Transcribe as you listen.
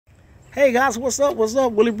Hey guys, what's up? What's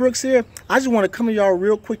up? Willie Brooks here. I just want to come to y'all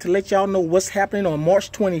real quick to let y'all know what's happening on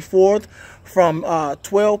March 24th from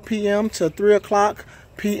 12 p.m. to 3 o'clock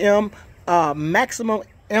p.m. Maximum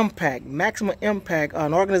Impact,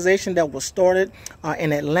 an organization that was started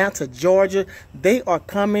in Atlanta, Georgia. They are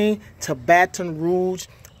coming to Baton Rouge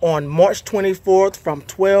on March 24th from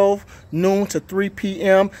 12 noon to 3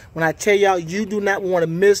 p.m. When I tell y'all, you do not want to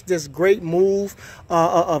miss this great move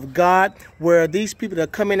of God, where these people are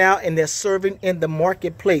coming out and they're serving in the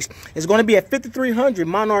marketplace. It's going to be at 5300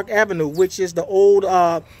 Monarch Avenue, which is the old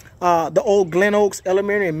Glen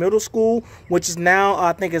Elementary and Middle School, which is now,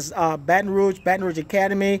 I think it's Baton Rouge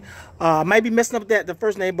Academy. Might be messing up the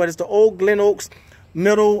first name, but it's the old Glen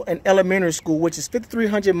Middle and Elementary School, which is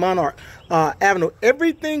 5300 Monarch Avenue.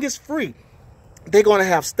 Everything is free. They're going to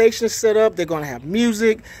have stations set up. They're going to have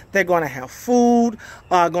music. They're going to have food,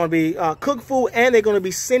 going to be cooked food, and they're going to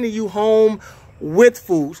be sending you home with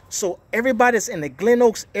food. So everybody that's in the Glen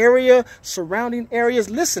Oaks area, surrounding areas,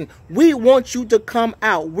 listen, we want you to come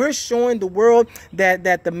out. We're showing the world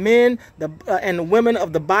that the men and the women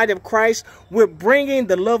of the body of Christ, we're bringing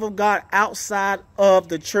the love of God outside of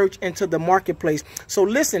the church into the marketplace. So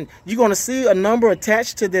listen, you're going to see a number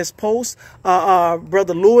attached to this post.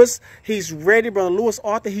 Brother Lewis, he's ready. Brother Lewis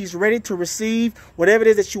Arthur, he's ready to receive whatever it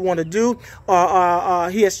is that you want to do.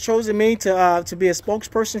 He has chosen me to be a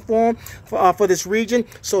spokesperson for him for this region.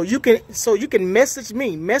 So you can message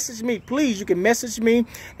me, please. You can message me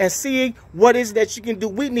and see what is that you can do.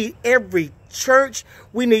 We need every church,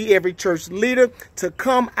 we need every church leader to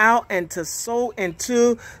come out and to sow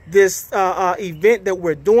into this event that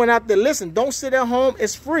we're doing out there. Listen, don't sit at home.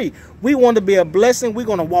 It's free. We want to be a blessing. We're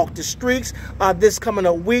going to walk the streets this coming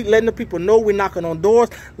up week, letting the people know we're knocking on doors,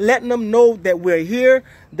 letting them know that we're here,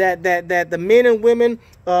 that the men and women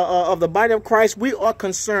of the body of Christ, we are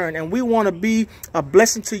concerned and we want to be a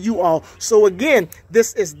blessing to you all. So again,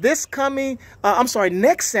 this is next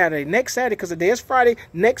Saturday, because the day is Friday,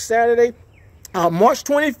 next Saturday, March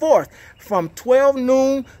 24th from 12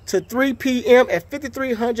 noon to 3 p.m. at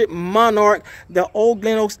 5300 Monarch, the old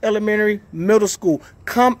Glen Oaks Elementary Middle School.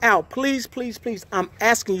 Come out, please, please, please. I'm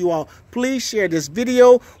asking you all, please share this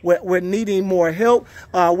video. We're needing more help.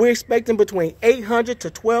 We're expecting between 800 to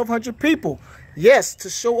 1200 people, yes, to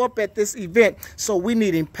show up at this event. So we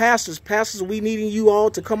needing pastors, we needing you all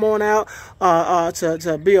to come on out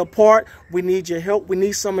to be a part. We need your help. We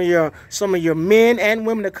need some of your men and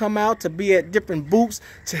women to come out to be at different booths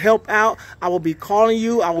to help out. I will be calling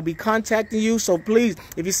you. I will be contacting you. So please,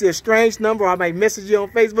 if you see a strange number, I might message you on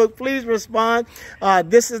Facebook. Please respond.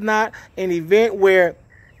 This is not an event where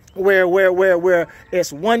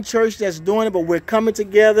it's one church that's doing it, but we're coming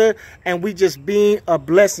together and we just being a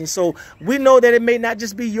blessing. So we know that it may not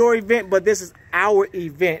just be your event, but this is our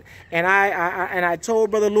event. And I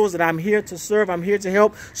told Brother Lewis that I'm here to serve, I'm here to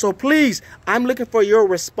help. So please, I'm looking for your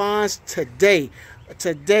response today.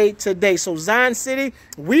 So Zion City,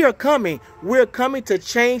 we are coming. We're coming to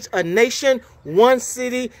change a nation, one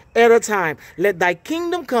city at a time. Let thy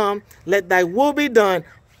kingdom come, let thy will be done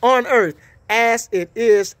on earth as it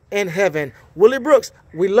is in heaven. Willie Brooks,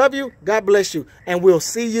 we love you. God bless you. And we'll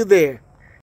see you there.